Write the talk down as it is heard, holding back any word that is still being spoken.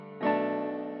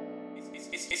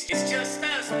It's just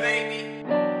us, baby.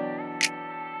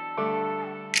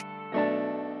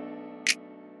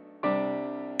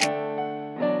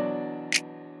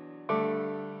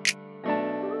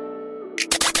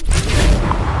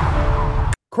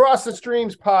 Cross the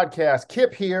Streams podcast.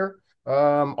 Kip here.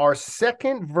 Our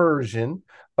second version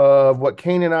of what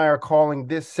Kane and I are calling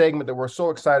this segment that we're so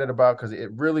excited about because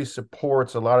it really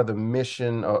supports a lot of the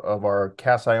mission of our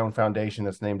Cast Iron Foundation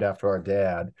that's named after our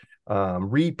dad.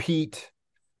 Repeat,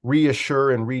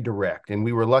 reassure, and redirect. And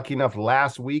we were lucky enough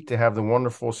last week to have the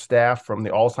wonderful staff from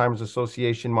the Alzheimer's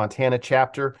Association Montana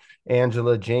chapter.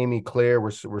 Angela, Jamie, Claire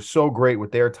were so great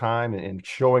with their time and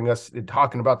showing us and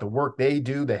talking about the work they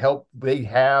do, the help they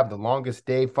have, the longest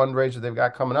day fundraiser they've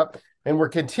got coming up. And we're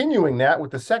continuing that with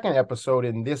the second episode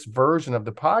in this version of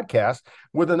the podcast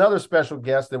with another special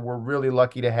guest that we're really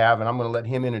lucky to have. And I'm going to let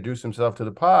him introduce himself to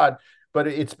the pod. But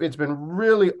it's been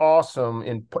really awesome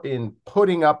in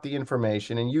putting up the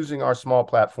information and using our small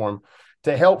platform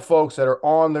to help folks that are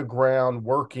on the ground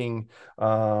working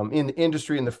in the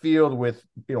industry, in the field with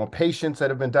patients that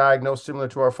have been diagnosed similar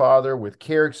to our father, with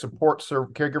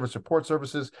caregiver support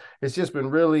services. It's just been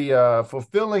really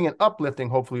fulfilling and uplifting,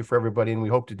 hopefully, for everybody. And we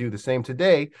hope to do the same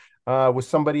today with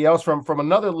somebody else from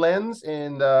another lens.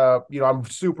 And I'm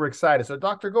super excited. So,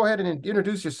 Doctor, go ahead and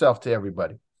introduce yourself to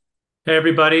everybody. Hey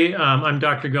everybody, I'm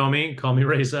Dr. Ghomi. Call me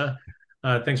Reza.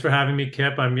 Thanks for having me,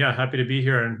 Kip. I'm happy to be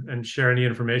here and share any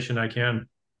information I can.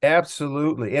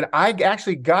 Absolutely. And I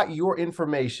actually got your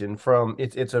information from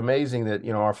it's amazing that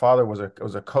our father was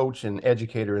a coach and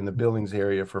educator in the Billings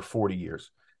area for 40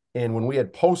 years. And when we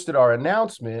had posted our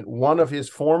announcement, one of his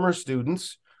former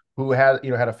students who had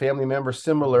a family member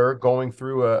similar going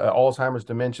through a Alzheimer's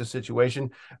dementia situation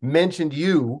mentioned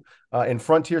you in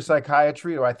Frontier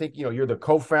Psychiatry, or I think you're the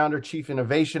co-founder, chief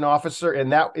innovation officer, and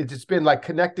that it's been like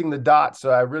connecting the dots.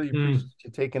 So I really appreciate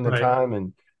you taking the time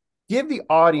and give the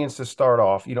audience to start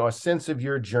off, a sense of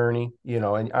your journey,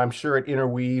 and I'm sure it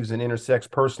interweaves and intersects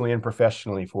personally and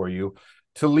professionally for you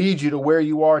to lead you to where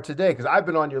you are today. Because I've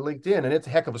been on your LinkedIn and it's a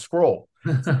heck of a scroll.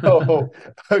 So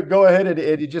go ahead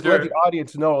and just let the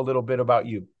audience know a little bit about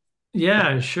you.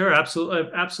 Yeah, sure.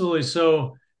 Absolutely. Absolutely.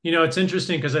 So, it's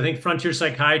interesting because I think Frontier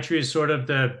Psychiatry is sort of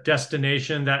the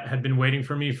destination that had been waiting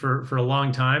for me for a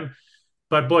long time.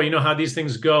 But boy, you know how these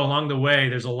things go along the way.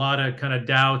 There's a lot of kind of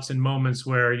doubts and moments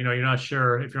where, you're not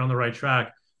sure if you're on the right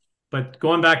track. But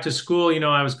going back to school,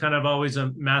 I was kind of always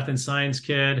a math and science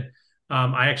kid.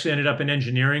 I actually ended up in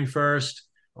engineering first,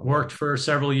 worked for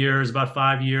several years, about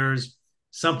 5 years.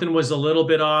 Something was a little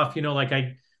bit off, like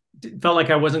I felt like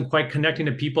I wasn't quite connecting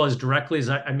to people as directly as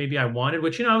maybe I wanted,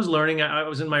 which, I was learning. I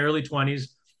was in my early 20s.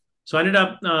 So I ended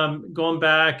up going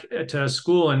back to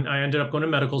school, and I ended up going to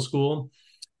medical school.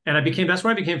 And that's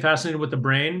where I became fascinated with the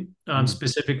brain,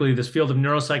 specifically this field of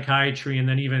neuropsychiatry, and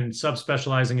then even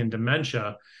subspecializing in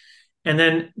dementia. And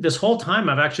then this whole time,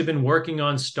 I've actually been working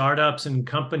on startups and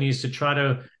companies to try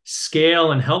to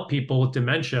scale and help people with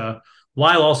dementia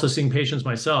while also seeing patients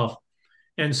myself.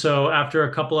 And so after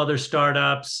a couple other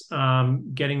startups,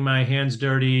 getting my hands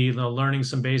dirty, learning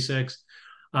some basics,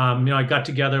 I got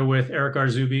together with Eric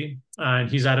Arzubi, and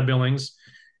he's out of Billings,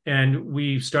 and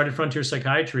we started Frontier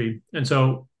Psychiatry. And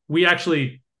so we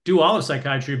actually do all of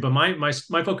psychiatry, but my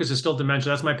focus is still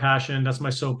dementia. That's my passion. That's my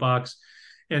soapbox.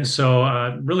 And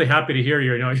so really happy to hear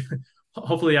you.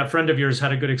 Hopefully a friend of yours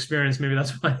had a good experience. Maybe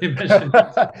that's why they mentioned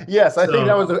it. Yes, I think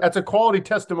that's a quality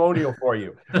testimonial for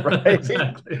you, right?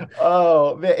 Exactly.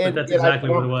 Oh, man. And that's exactly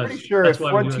what it was. Pretty sure that's it's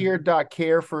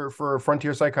frontier.care for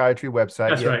Frontier Psychiatry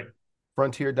website. That's right.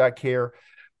 Frontier.care.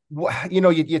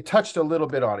 You touched a little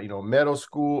bit on it,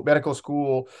 medical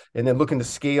school, and then looking to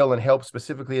scale and help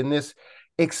specifically in this.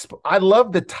 I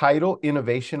love the title,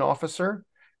 innovation officer.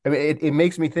 I mean, it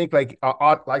makes me think like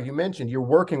you mentioned, you're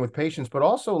working with patients, but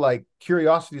also like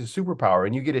curiosity is a superpower,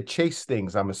 and you get to chase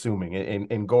things, I'm assuming,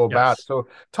 and go about it. So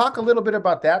talk a little bit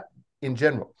about that in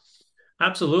general.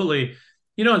 Absolutely.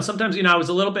 And sometimes, I was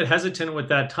a little bit hesitant with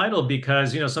that title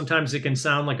because, sometimes it can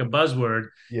sound like a buzzword.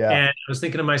 Yeah. And I was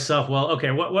thinking to myself, well, okay,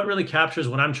 what really captures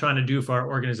what I'm trying to do for our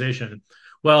organization?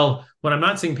 Well, when I'm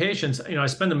not seeing patients, I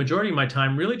spend the majority of my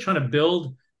time really trying to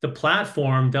build the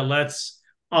platform that lets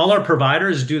all our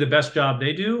providers do the best job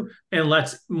they do and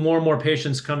lets more and more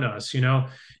patients come to us,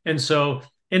 And so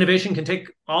innovation can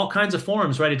take all kinds of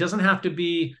forms, right? It doesn't have to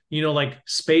be, like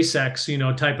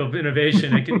SpaceX, type of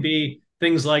innovation. It can be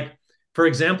things like, for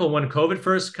example, when COVID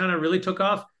first kind of really took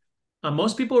off,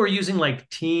 most people were using like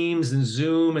Teams and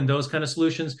Zoom and those kind of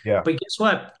solutions. Yeah. But guess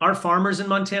what? Our farmers in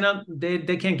Montana,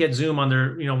 they can't get Zoom on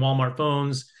their, Walmart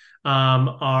phones.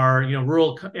 Our,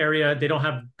 rural area, they don't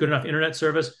have good enough internet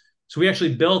service. So we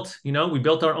actually built, we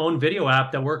built our own video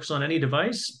app that works on any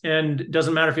device, and it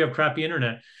doesn't matter if you have crappy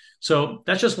internet. So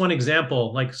that's just one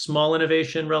example, like small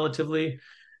innovation relatively,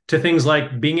 to things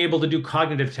like being able to do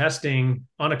cognitive testing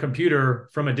on a computer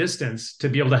from a distance to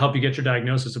be able to help you get your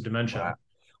diagnosis of dementia. Wow.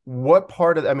 What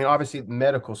part of, I mean, obviously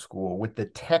medical school with the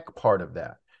tech part of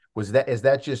that, is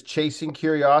that just chasing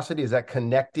curiosity? Is that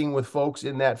connecting with folks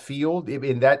in that field?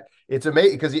 In that, it's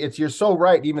amazing because you're so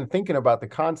right. Even thinking about the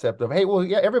concept of, hey, well,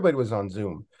 yeah, everybody was on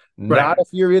Zoom. Not Right. if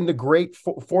you're in the great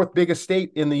fourth biggest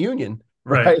state in the union,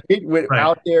 Right. right? Right.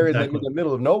 Out there Exactly. in the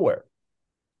middle of nowhere.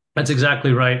 That's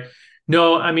exactly right.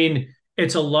 No, I mean,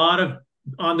 it's a lot of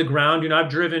on the ground. I've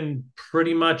driven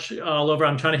pretty much all over.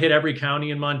 I'm trying to hit every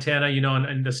county in Montana,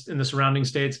 in the surrounding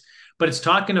states. But it's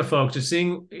talking to folks, just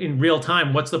seeing in real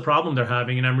time what's the problem they're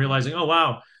having. And I'm realizing, oh,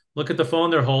 wow, look at the phone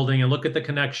they're holding and look at the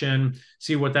connection,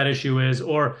 see what that issue is.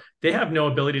 Or they have no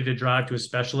ability to drive to a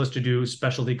specialist to do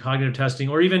specialty cognitive testing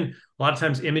or even a lot of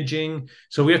times imaging.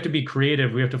 So we have to be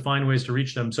creative. We have to find ways to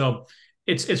reach them. So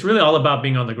it's really all about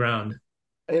being on the ground.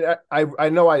 And I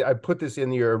know I put this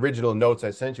in your original notes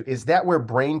I sent you. Is that where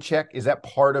Brain Check, is that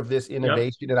part of this Yep.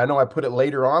 innovation? And I know I put it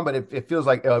later on, but it feels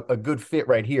like a good fit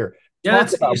right here. Yeah,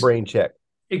 Talk about Brain Check.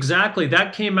 exactly.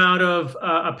 That came out of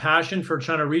a passion for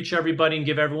trying to reach everybody and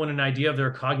give everyone an idea of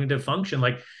their cognitive function.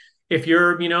 Like if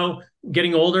you're,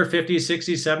 getting older, 50s,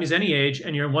 60s, 70s, any age,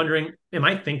 and you're wondering, am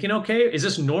I thinking okay? Is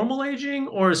this normal aging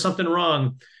or is something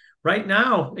wrong? Right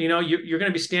now, you're going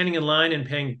to be standing in line and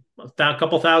paying a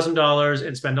couple $1,000s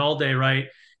and spend all day, right?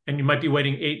 And you might be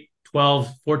waiting 8,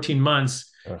 12, 14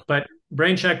 months. Ugh. But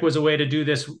BrainCheck was a way to do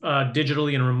this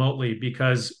digitally and remotely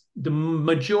because the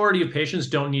majority of patients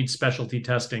don't need specialty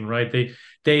testing, right?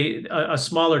 A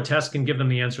smaller test can give them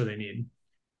the answer they need.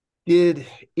 Did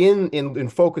in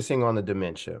focusing on the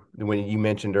dementia, when you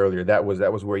mentioned earlier, that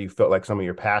was where you felt like some of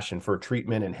your passion for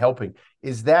treatment and helping.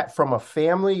 Is that from a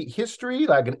family history,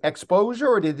 like an exposure,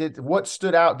 or what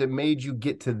stood out that made you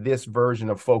get to this version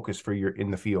of focus for your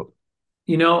in the field?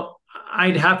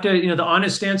 I'd have to, the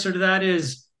honest answer to that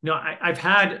is, I've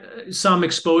had some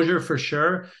exposure for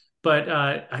sure, but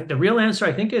the real answer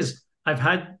I think is I've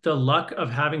had the luck of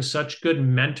having such good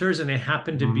mentors, and they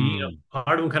happen to be,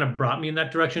 part of them kind of brought me in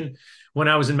that direction. When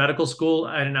I was in medical school,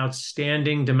 I had an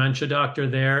outstanding dementia doctor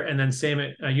there, and then same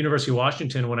at University of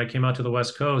Washington when I came out to the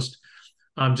West Coast,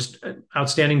 just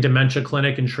outstanding dementia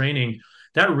clinic and training.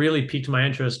 That really piqued my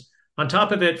interest. On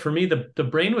top of it, for me, the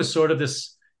brain was sort of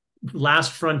this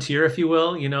last frontier, if you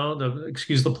will,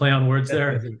 excuse the play on words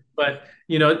there, but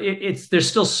there's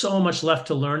still so much left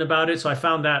to learn about it. So I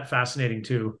found that fascinating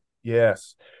too.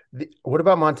 Yes. What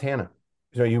about Montana?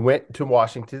 You went to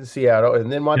Washington, Seattle,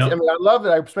 and then Montana. Yep. I mean, I love it.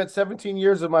 I spent 17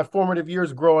 years of my formative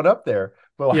years growing up there.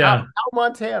 But Yeah, how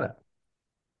Montana?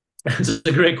 that's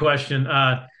a great question.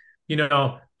 I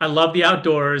love the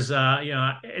outdoors.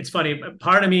 It's funny.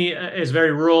 Part of me is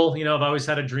very rural. I've always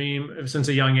had a dream since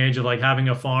a young age of like having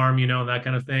a farm, that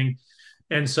kind of thing.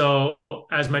 And so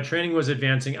as my training was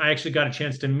advancing, I actually got a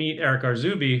chance to meet Eric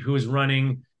Arzubi, who is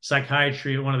running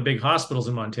psychiatry at one of the big hospitals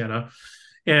in Montana.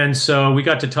 And so we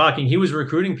got to talking. He was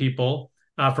recruiting people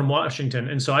from Washington.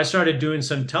 And so I started doing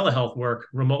some telehealth work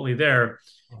remotely there.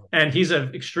 And he's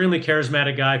an extremely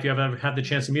charismatic guy. If you ever had the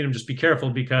chance to meet him, just be careful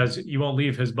because you won't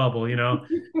leave his bubble,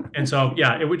 And so,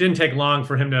 yeah, it didn't take long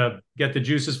for him to get the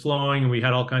juices flowing, and we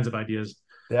had all kinds of ideas.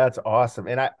 That's awesome.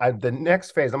 And the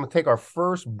next phase, I'm going to take our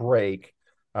first break.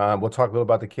 We'll talk a little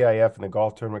about the KIF and the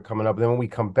golf tournament coming up. And then when we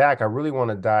come back, I really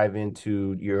want to dive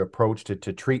into your approach to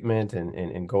treatment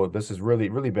and go. This has really,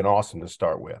 really been awesome to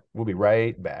start with. We'll be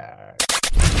right back.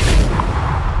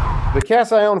 The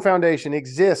Cass Ione Foundation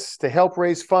exists to help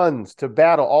raise funds to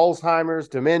battle Alzheimer's,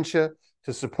 dementia,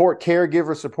 to support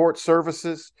caregiver support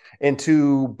services, and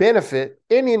to benefit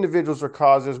any individuals or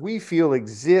causes we feel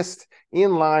exist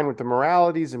in line with the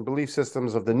moralities and belief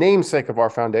systems of the namesake of our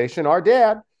foundation, our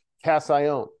dad, Cass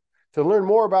Ione. To learn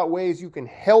more about ways you can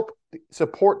help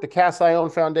support the Cass Ione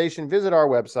Foundation, visit our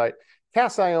website,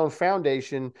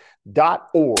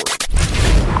 CassIoneFoundation.org.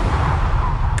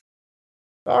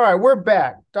 All right, we're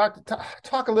back. Doctor,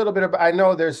 talk a little bit about, I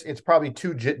know it's probably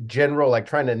too general, like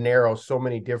trying to narrow so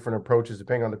many different approaches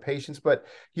depending on the patients, but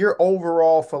your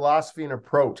overall philosophy and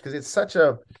approach, because it's such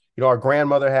our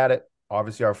grandmother had it,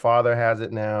 obviously our father has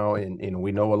it now, and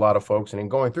we know a lot of folks, and in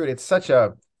going through it,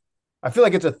 I feel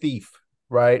like it's a thief,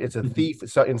 right? It's a thief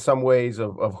in some ways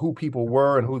of who people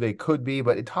were and who they could be,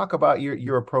 but talk about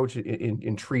your approach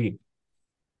in treating.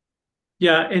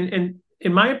 Yeah, and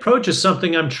my approach is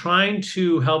something I'm trying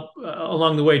to help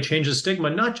along the way change the stigma,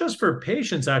 not just for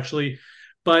patients actually,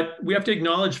 But we have to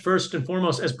acknowledge first and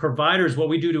foremost as providers what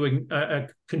we do to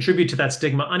contribute to that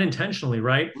stigma unintentionally,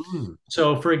 right? Mm.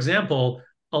 So, for example,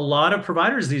 a lot of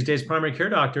providers these days, primary care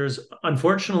doctors,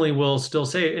 unfortunately, will still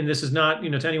say, and this is not,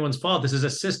 to anyone's fault. This is a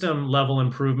system level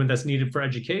improvement that's needed for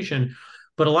education.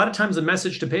 But a lot of times the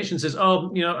message to patients is,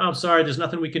 oh, I'm sorry, there's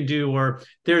nothing we can do, or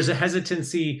there's a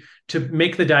hesitancy to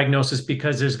make the diagnosis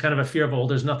because there's kind of a fear of, oh,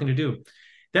 there's nothing to do.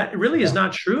 That really is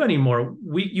not true anymore.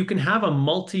 You can have a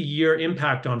multi-year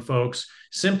impact on folks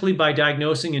simply by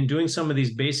diagnosing and doing some of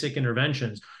these basic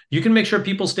interventions. You can make sure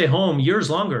people stay home years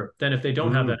longer than if they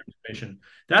don't have that information.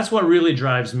 That's what really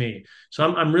drives me. So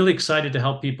I'm really excited to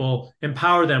help people,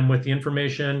 empower them with the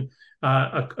information,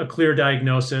 a clear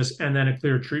diagnosis, and then a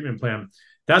clear treatment plan.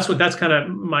 That's kind of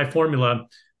my formula.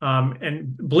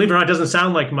 And believe it or not, it doesn't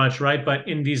sound like much, right? But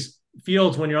in these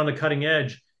fields, when you're on the cutting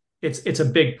edge, it's a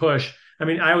big push. I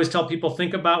mean, I always tell people,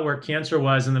 think about where cancer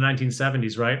was in the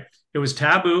 1970s, right? It was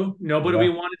taboo. Nobody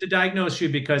wanted to diagnose you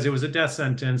because it was a death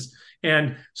sentence.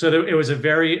 And so it was a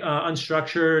very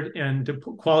unstructured, and the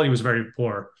quality was very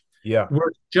poor. Yeah.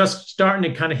 We're just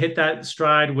starting to kind of hit that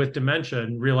stride with dementia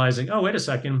and realizing, oh, wait a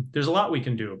second, there's a lot we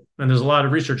can do. And there's a lot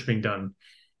of research being done.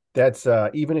 That's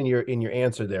even in your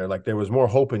answer there, like there was more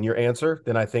hope in your answer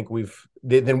than I think we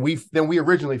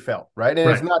originally felt, right?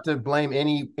 And it's not to blame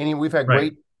any we've had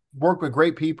great work with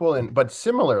great people, but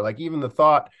similar, like even the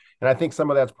thought, and I think some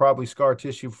of that's probably scar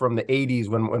tissue from the 80s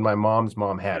when my mom's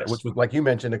mom had it, which was, like you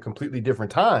mentioned, a completely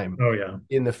different time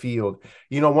in the field.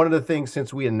 One of the things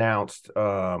since we announced,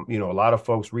 a lot of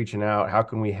folks reaching out, how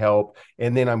can we help?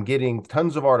 And then I'm getting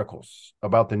tons of articles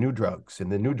about the new drugs and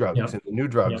the new drugs and the new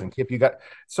drugs. And Kip,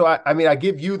 so I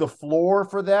give you the floor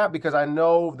for that, because I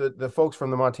know that the folks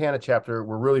from the Montana chapter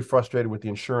were really frustrated with the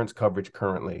insurance coverage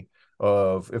currently.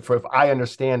 If I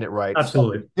understand it right,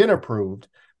 absolutely, it's been approved,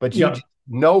 but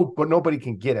but nobody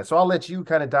can get it. So I'll let you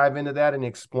kind of dive into that and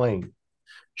explain.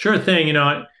 Sure thing.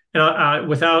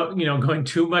 Without going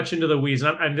too much into the weeds,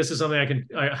 and this is something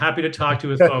I'm happy to talk to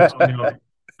with folks.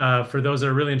 For those that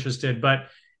are really interested, but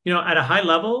at a high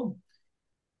level,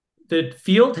 the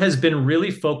field has been really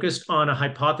focused on a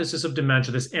hypothesis of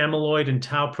dementia, this amyloid and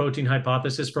tau protein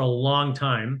hypothesis, for a long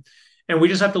time, and we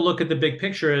just have to look at the big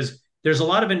picture. There's a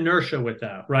lot of inertia with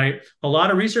that, right? A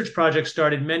lot of research projects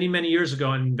started many, many years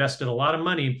ago and invested a lot of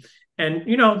money. And,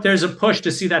 there's a push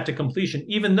to see that to completion,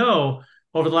 even though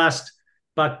over the last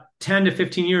about 10 to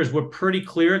 15 years, we're pretty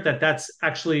clear that that's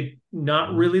actually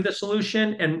not really the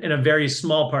solution, and a very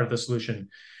small part of the solution.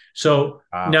 So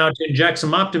now, to inject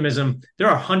some optimism, there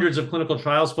are hundreds of clinical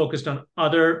trials focused on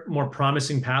other more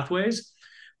promising pathways.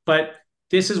 But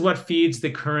this is what feeds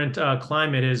the current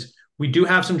climate is, we do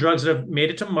have some drugs that have made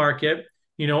it to market,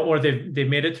 or they've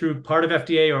made it through part of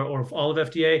FDA or all of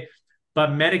FDA,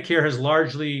 but Medicare has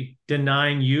largely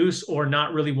denying use or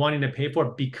not really wanting to pay for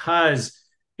it because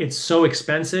it's so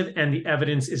expensive and the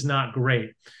evidence is not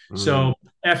great. So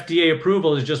FDA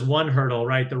approval is just one hurdle,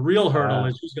 right? The real hurdle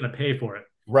is who's going to pay for it.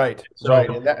 Right.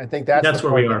 And I think that's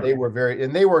where we are.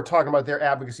 They were talking about their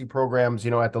advocacy programs,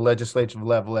 at the legislative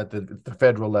level, at the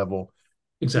federal level.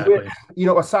 Exactly.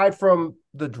 Aside from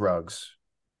the drugs,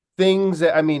 things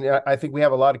that, I think we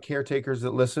have a lot of caretakers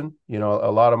that listen, a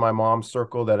lot of my mom's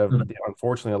circle that have,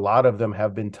 unfortunately, a lot of them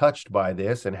have been touched by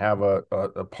this and have a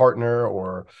partner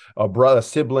or a brother, a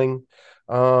sibling.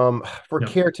 For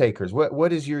caretakers,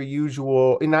 what is your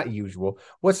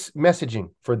what's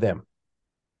messaging for them?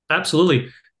 Absolutely.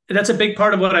 That's a big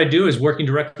part of what I do, is working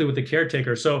directly with the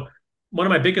caretaker. So one of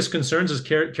my biggest concerns is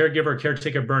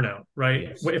caretaker burnout, right?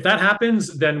 Yes. If that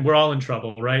happens, then we're all in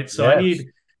trouble, right? So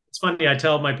it's funny, I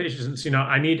tell my patients,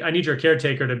 I need your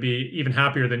caretaker to be even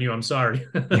happier than you. I'm sorry.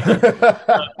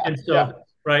 And so,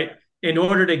 right, in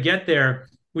order to get there,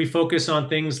 we focus on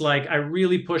things like, I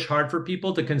really push hard for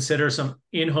people to consider some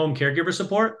in-home caregiver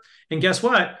support. And guess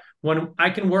what? When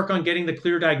I can work on getting the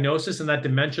clear diagnosis and that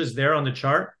dementia is there on the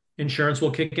chart, insurance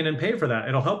will kick in and pay for that.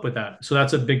 It'll help with that. So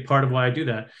that's a big part of why I do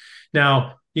that.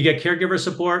 Now, you get caregiver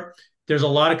support. There's a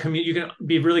lot of you can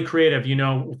be really creative,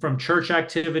 from church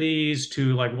activities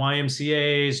to like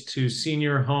YMCAs to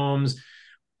senior homes.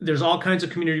 There's all kinds of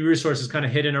community resources kind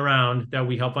of hidden around that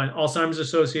we help find. Alzheimer's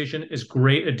Association is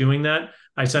great at doing that.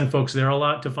 I send folks there a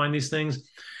lot to find these things.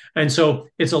 And so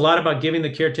it's a lot about giving the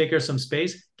caretaker some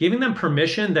space, giving them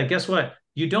permission that, guess what?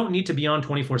 You don't need to be on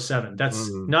 24/7. That's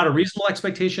not a reasonable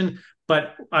expectation.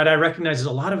 But what I recognize is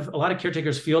a lot of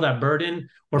caretakers feel that burden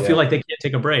or feel like they can't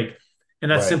take a break.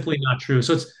 And that's simply not true.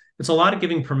 So it's a lot of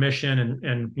giving permission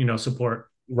and support.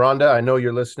 Rhonda, I know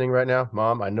you're listening right now.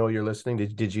 Mom, I know you're listening.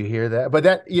 Did you hear that? But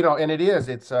that, and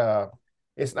it's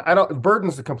It's not, I don't,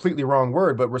 burden's the completely wrong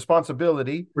word, but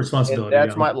responsibility. And Responsibility.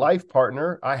 that's Yeah. my life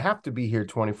partner. I have to be here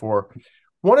 24.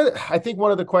 I think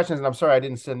one of the questions, and I'm sorry I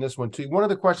didn't send this one to you. One of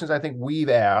the questions I think we've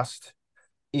asked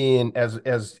in as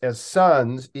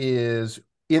sons is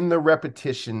in the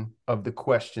repetition of the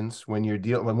questions when we're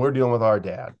dealing with our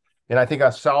dad. And I think I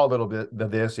saw a little bit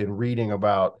of this in reading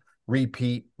about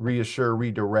repeat, reassure,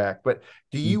 redirect. But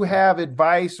do you have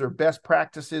advice or best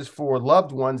practices for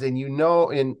loved ones? And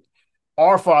in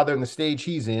our father in the stage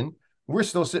he's in, we're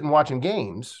still sitting watching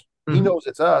games. He knows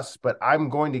it's us, but I'm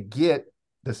going to get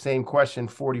the same question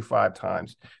 45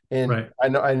 times. And Right.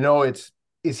 I know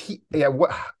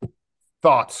what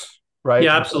thoughts, right?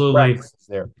 Yeah, What absolutely. practices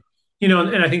there?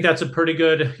 And I think that's a pretty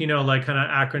good, like kind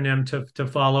of acronym to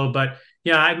follow. But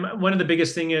yeah, one of the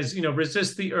biggest thing is,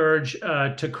 resist the urge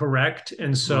to correct.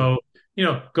 And so,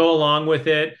 go along with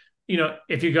it.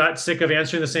 If you got sick of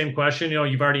answering the same question,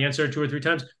 you've already answered it 2 or 3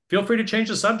 times, feel free to change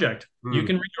the subject. You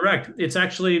can redirect. It's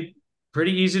actually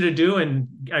pretty easy to do. And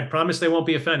I promise they won't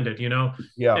be offended.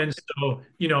 Yeah. And so,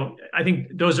 I think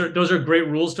those are great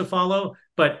rules to follow,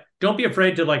 but don't be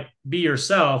afraid to like be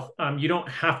yourself. You don't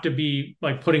have to be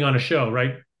like putting on a show,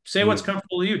 right? Say what's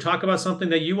comfortable to you. Talk about something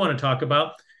that you want to talk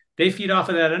about. They feed off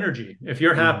of that energy. If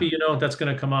you're happy, that's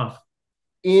going to come off.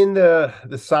 In the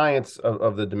science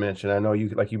of the dementia, I know you,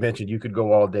 like you mentioned, you could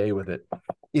go all day with it.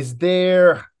 Is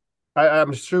there, I'm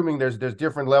assuming there's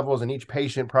different levels and each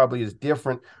patient probably is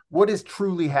different. What is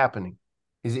truly happening?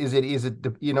 Is it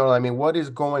I mean, what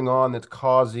is going on that's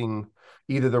causing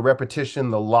either the repetition,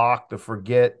 the lock, the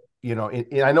forget,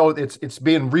 I know it's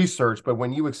being researched, but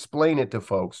when you explain it to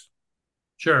folks.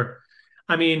 Sure.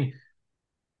 I mean,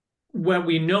 what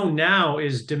we know now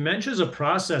is dementia is a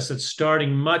process that's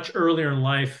starting much earlier in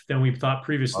life than we've thought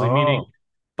previously, meaning Oh,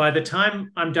 by the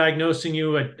time I'm diagnosing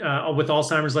you with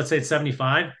Alzheimer's, let's say at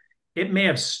 75, it may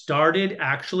have started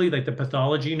actually like the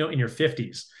pathology, in your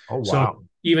 50s. oh, So wow.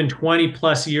 even 20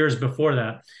 plus years before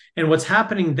that. And what's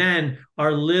happening then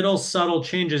are little subtle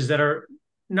changes that are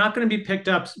not going to be picked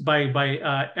up by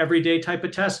everyday type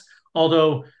of tests.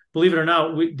 Although, believe it or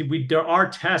not, there are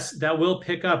tests that will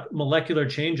pick up molecular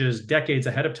changes decades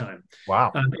ahead of time.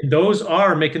 Wow. And those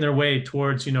are making their way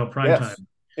towards, prime time. Yes.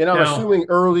 And I'm Now, assuming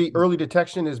early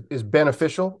detection is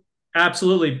beneficial.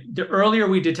 absolutely. The earlier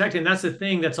we detect it, and that's the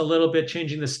thing that's a little bit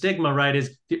changing the stigma, right?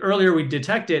 Is the earlier we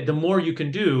detect it, the more you can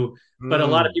do. But a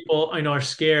lot of people, I know, are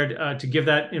scared to give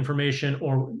that information,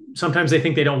 or sometimes they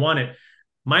think they don't want it.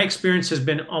 My experience has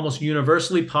been almost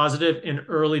universally positive in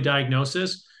early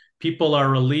diagnosis. People are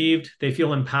relieved, they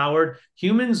feel empowered.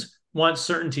 Humans want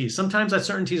certainty. Sometimes that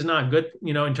certainty is not good,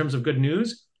 in terms of good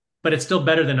news, but it's still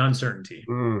better than uncertainty.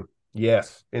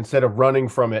 Yes. Instead of running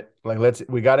from it, like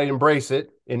we got to embrace it,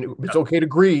 and it's Yeah. okay to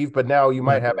grieve, but now you Yeah,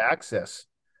 might have access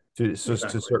to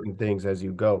exactly. certain things as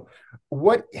you go.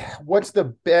 What what's the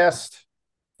best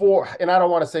for? And I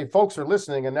don't want to say folks are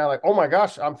listening and they're like, oh my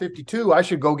gosh, I'm 52, I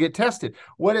should go get tested.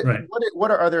 Right.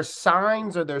 Are there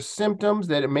signs? Are there symptoms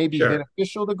that it may be Sure.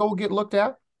 beneficial to go get looked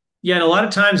at? Yeah, and a lot of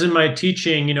times in my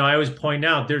teaching, I always point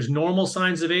out there's normal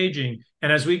signs of aging.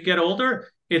 And as we get older,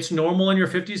 it's normal in your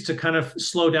 50s to kind of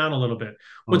slow down a little bit.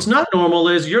 What's Hmm. not normal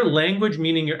is your language,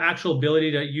 meaning your actual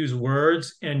ability to use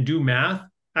words and do math,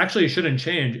 actually shouldn't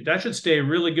change. That should stay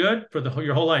really good for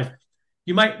your whole life.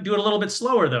 You might do it a little bit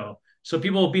slower though. So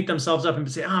people will beat themselves up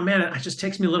and say, "Oh man, it just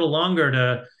takes me a little longer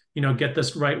to, get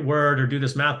this right word or do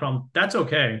this math problem." That's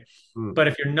okay. Hmm. But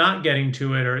if you're not getting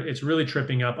to it or it's really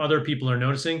tripping up, other people are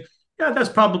noticing, yeah, that's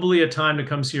probably a time to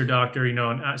come see your doctor, and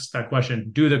ask that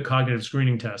question. Do the cognitive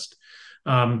screening test.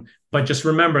 But just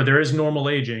remember, there is normal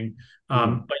aging.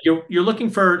 Hmm. But you're looking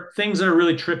for things that are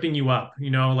really tripping you up,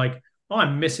 like, oh,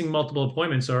 I'm missing multiple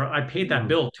appointments, or I paid that Hmm.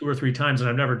 bill 2 or 3 times and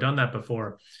I've never done that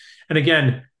before. And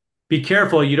again, be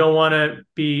careful. You don't want to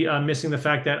be missing the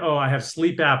fact that, oh, I have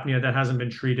sleep apnea that hasn't been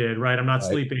treated, right? I'm not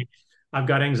Right. sleeping. I've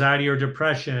got anxiety or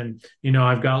depression.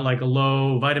 I've got like a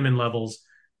low vitamin levels.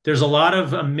 There's a lot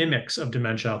of mimics of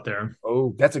dementia out there.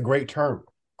 Oh, that's a great term.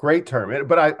 Great term.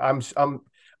 But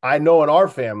I know in our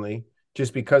family,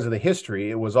 just because of the history,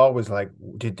 it was always like,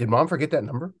 did mom forget that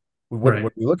number? What Right.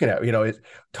 are we looking at?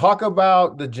 Talk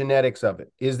about the genetics of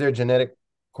it. Is there genetic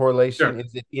correlation? Sure.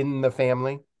 Is it in the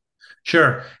family?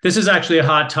 Sure. This is actually a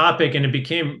hot topic, and it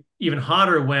became even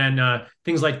hotter when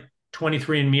things like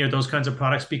 23andMe or those kinds of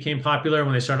products became popular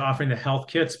when they started offering the health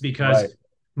kits, Right. because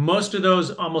most of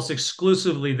those almost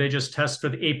exclusively they just test for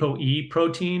the ApoE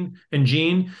protein and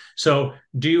gene. So,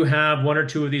 do you have one or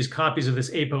two of these copies of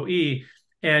this ApoE?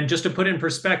 And just to put it in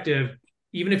perspective,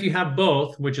 even if you have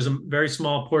both, which is a very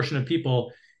small portion of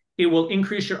people, it will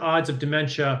increase your odds of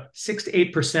dementia 6 to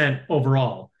 8%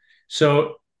 overall.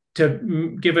 So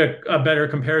to give a better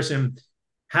comparison,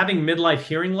 having midlife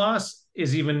hearing loss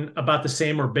is even about the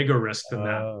same or bigger risk than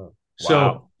that. Wow.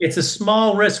 So it's a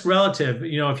small risk relative.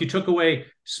 If you took away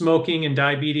smoking and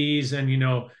diabetes and,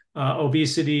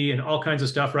 obesity and all kinds of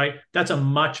stuff, right? That's a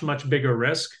much, much bigger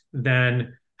risk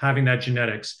than having that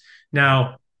genetics.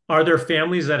 Now, are there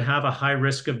families that have a high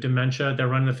risk of dementia that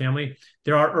run in the family?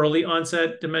 There are early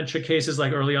onset dementia cases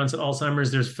like early onset Alzheimer's.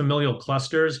 There's familial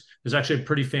clusters. There's actually a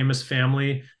pretty famous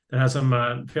family that has some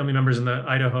family members in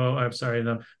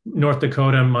the North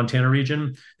Dakota and Montana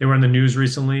region. They were in the news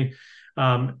recently.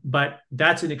 But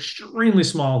that's an extremely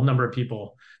small number of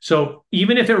people. So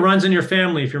even if it runs in your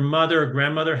family, if your mother or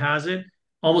grandmother has it,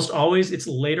 almost always it's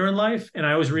later in life. And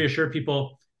I always reassure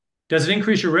people, does it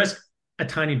increase your risk? A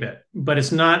tiny bit, but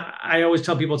it's not. I always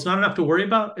tell people it's not enough to worry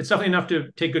about. It's definitely enough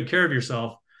to take good care of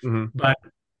yourself. But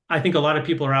I think a lot of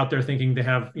people are out there thinking they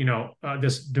have,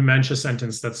 this dementia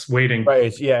sentence that's waiting.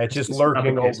 Right. It's just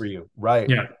lurking over you. Right.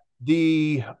 Yeah.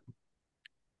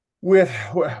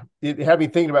 It had me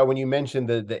thinking about when you mentioned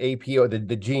the APO,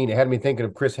 the gene. It had me thinking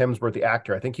of Chris Hemsworth, the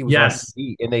actor. I think he was on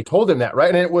TV, and they told him that, right?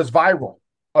 And it was viral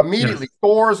immediately. Yes.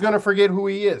 Thor's going to forget who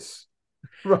he is.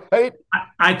 Right.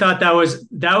 I thought that was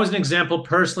an example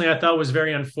personally. I thought was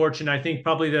very unfortunate. I think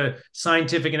probably the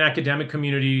scientific and academic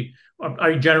community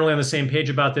are generally on the same page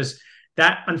about this.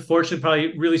 That unfortunately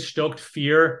probably really stoked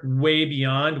fear way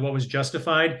beyond what was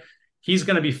justified. He's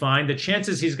going to be fine. The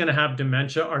chances he's going to have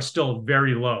dementia are still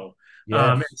very low.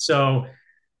 Yes. So,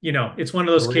 it's one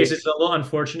of those cases, it's a little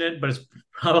unfortunate, but it's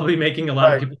probably making a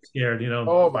lot of people scared,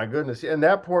 Oh my goodness. And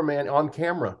that poor man on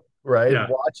camera, right? Yeah.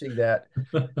 Watching that.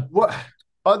 What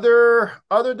other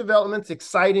developments,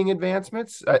 exciting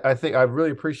advancements? I think I really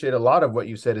appreciate a lot of what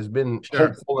you said has been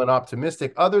hopeful and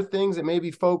optimistic. Other things that maybe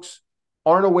folks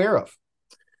aren't aware of.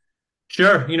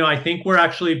 Sure. I think we're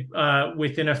actually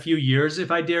within a few years,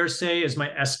 if I dare say, is my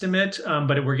estimate,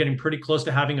 but we're getting pretty close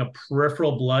to having a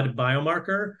peripheral blood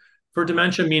biomarker for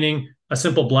dementia, meaning a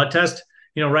simple blood test.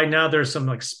 Right now there's some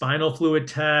like spinal fluid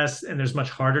tests and there's much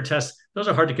harder tests. Those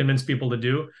are hard to convince people to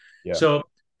do. Yeah. So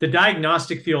the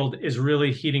diagnostic field is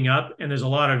really heating up and there's a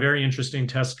lot of very interesting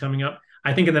tests coming up.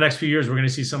 I think in the next few years, we're going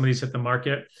to see some of these hit the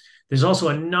market. There's also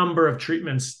a number of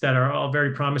treatments that are all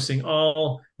very promising,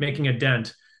 all making a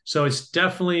dent. So it's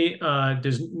definitely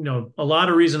there's a lot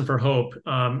of reason for hope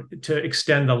to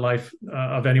extend the life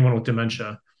of anyone with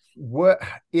dementia.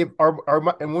 And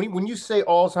when you say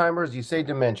Alzheimer's, you say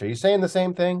dementia. Are you saying the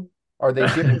same thing? Are they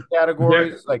different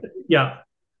categories? Yeah,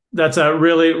 that's a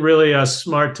really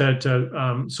smart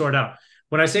to sort out.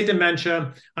 When I say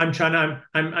dementia,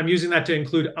 I'm using that to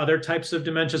include other types of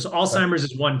dementia. So Alzheimer's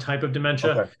is one type of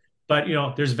dementia. Okay. But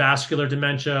there's vascular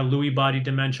dementia, Lewy body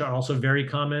dementia are also very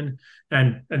common,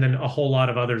 and then a whole lot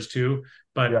of others too.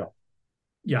 But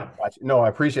yeah. No, I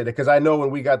appreciate it because I know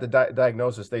when we got the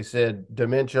diagnosis, they said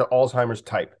dementia, Alzheimer's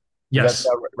type. Yes,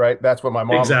 right. That's what my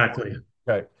mom. Exactly.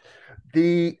 Okay.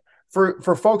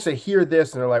 For folks that hear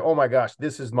this and they're like, oh my gosh,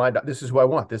 this is who I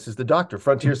want. This is the doctor.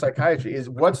 Frontier Psychiatry is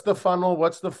what's the funnel?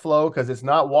 What's the flow? Because it's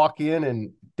not walk in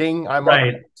and ding, I'm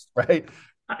right. Right.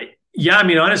 Yeah, I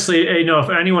mean, honestly,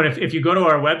 if you go to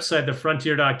our website,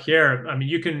 thefrontier.care,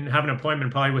 you can have an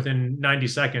appointment probably within 90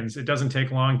 seconds. It doesn't take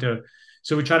long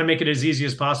so we try to make it as easy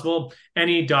as possible.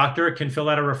 Any doctor can fill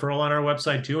out a referral on our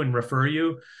website too and refer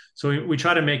you. So we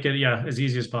try to make it, as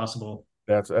easy as possible.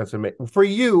 That's amazing for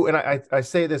you. And I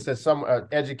say this as some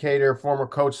educator, former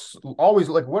coach, always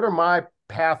like, what are my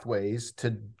pathways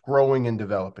to growing and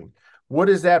developing? What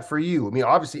is that for you?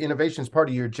 Obviously innovation is part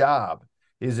of your job.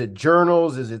 Is it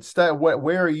journals? Is it study?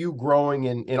 Where are you growing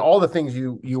in all the things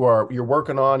you're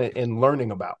working on and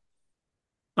learning about?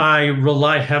 I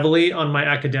rely heavily on my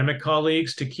academic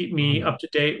colleagues to keep me up to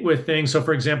date with things. So,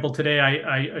 for example, today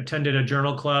I attended a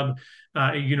journal club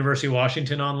at University of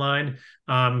Washington online.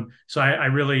 So I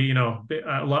really,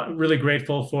 really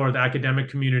grateful for the academic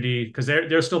community because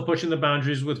they're still pushing the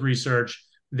boundaries with research.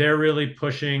 They're really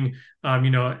pushing,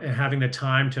 having the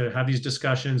time to have these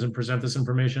discussions and present this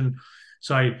information.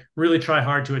 So I really try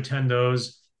hard to attend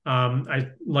those. I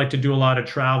like to do a lot of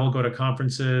travel, go to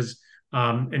conferences,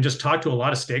 and just talk to a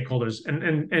lot of stakeholders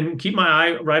and keep my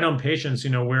eye right on patients,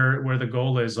 where the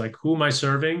goal is, like, who am I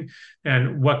serving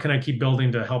and what can I keep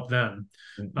building to help them?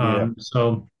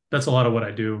 So that's a lot of what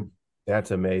I do. That's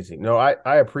amazing. No,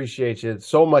 I appreciate you.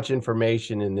 So much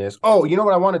information in this. Oh, you know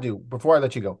what I want to do before I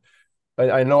let you go?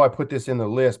 I know I put this in the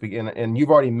list, and you've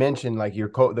already mentioned like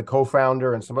the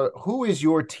co-founder and some other. Who is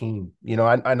your team?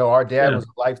 I know our dad Yeah, was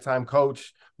a lifetime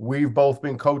coach. We've both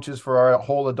been coaches for our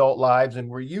whole adult lives, and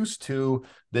we're used to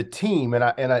the team. And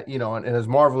as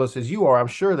marvelous as you are, I'm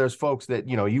sure there's folks that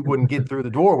you wouldn't get through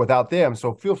the door without them.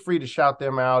 So feel free to shout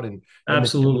them out and the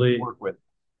team that you absolutely. work with.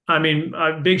 I mean,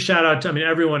 a big shout out to, I mean,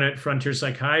 everyone at Frontier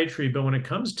Psychiatry, but when it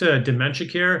comes to dementia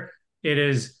care,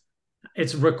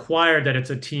 it's required that it's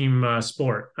a team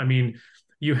sport. I mean,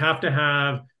 you have to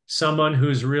have someone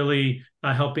who's really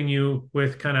helping you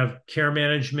with kind of care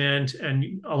management.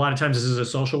 And a lot of times this is a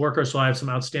social worker. So I have some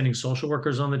outstanding social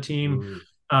workers on the team.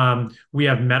 Mm, We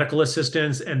have medical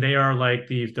assistants, and they are like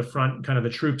the front, kind of the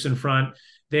troops in front.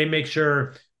 They make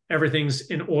sure everything's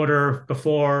in order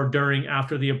before, during,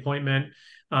 after the appointment.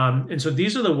 And so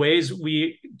these are the ways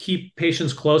we keep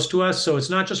patients close to us. So it's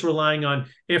not just relying on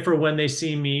if or when they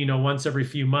see me, once every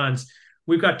few months.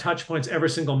 We've got touch points every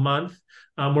single month.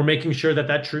 We're making sure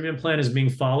that treatment plan is being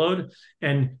followed,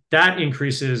 and that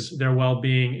increases their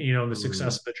well-being, the mm,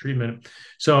 success of the treatment.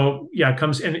 So yeah, it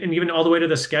comes and even all the way to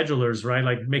the schedulers, right?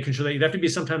 Like making sure that you have to be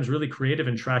sometimes really creative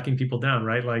in tracking people down,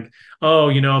 right? Like,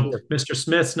 oh, sure. Mr.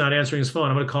 Smith's not answering his phone.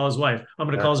 I'm going to call his wife. I'm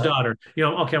going to call his daughter. Okay,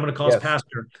 I'm going to call his Yes.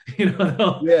 pastor. You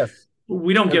know, Yes.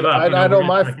 we don't Because give up. I We're know going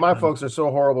to track it my down. folks are so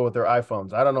horrible with their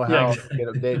iPhones. I don't know Yeah, how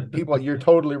exactly. people. You're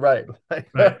totally right. Right,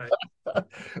 right.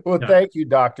 Well, Yeah, thank you,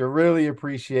 doctor. Really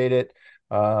appreciate it.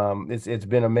 It's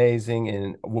been amazing.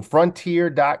 And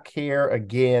frontier.care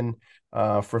again,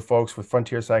 for folks with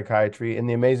Frontier Psychiatry and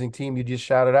the amazing team you just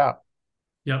shouted out.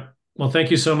 yeah. Well,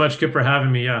 thank you so much, Kip, for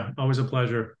having me. Yeah, always a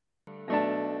pleasure.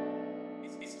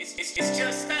 It's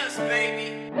just us,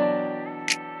 baby.